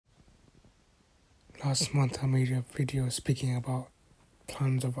Last month I made a video speaking about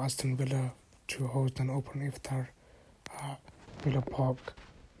plans of Aston Villa to host an open iftar at Villa Park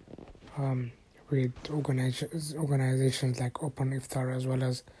with organizations like Open Iftar as well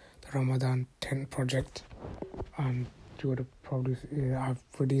as the Ramadhān tent project. And you would have probably I've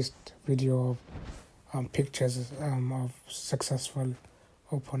released video of pictures of successful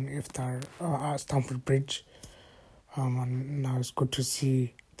open iftar at Stamford Bridge, and now it's good to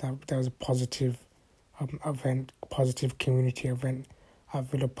see that there was a positive event, positive community event at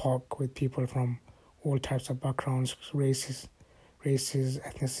Villa Park with people from all types of backgrounds, races,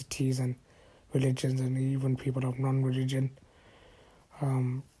 ethnicities, and religions, and even people of non-religion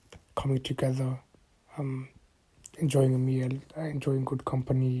coming together, enjoying a meal, enjoying good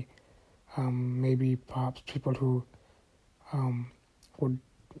company. Maybe perhaps people who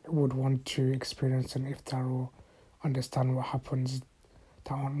would want to experience an iftar or understand what happens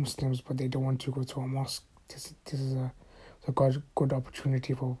that aren't Muslims, but they don't want to go to a mosque. This is a good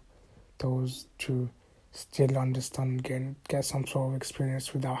opportunity for those to still understand and get some sort of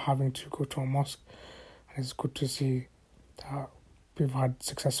experience without having to go to a mosque. And it's good to see that we've had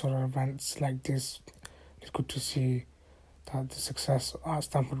successful events like this. It's good to see that the success at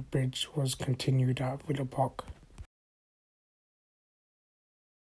Stamford Bridge was continued at Villa Park.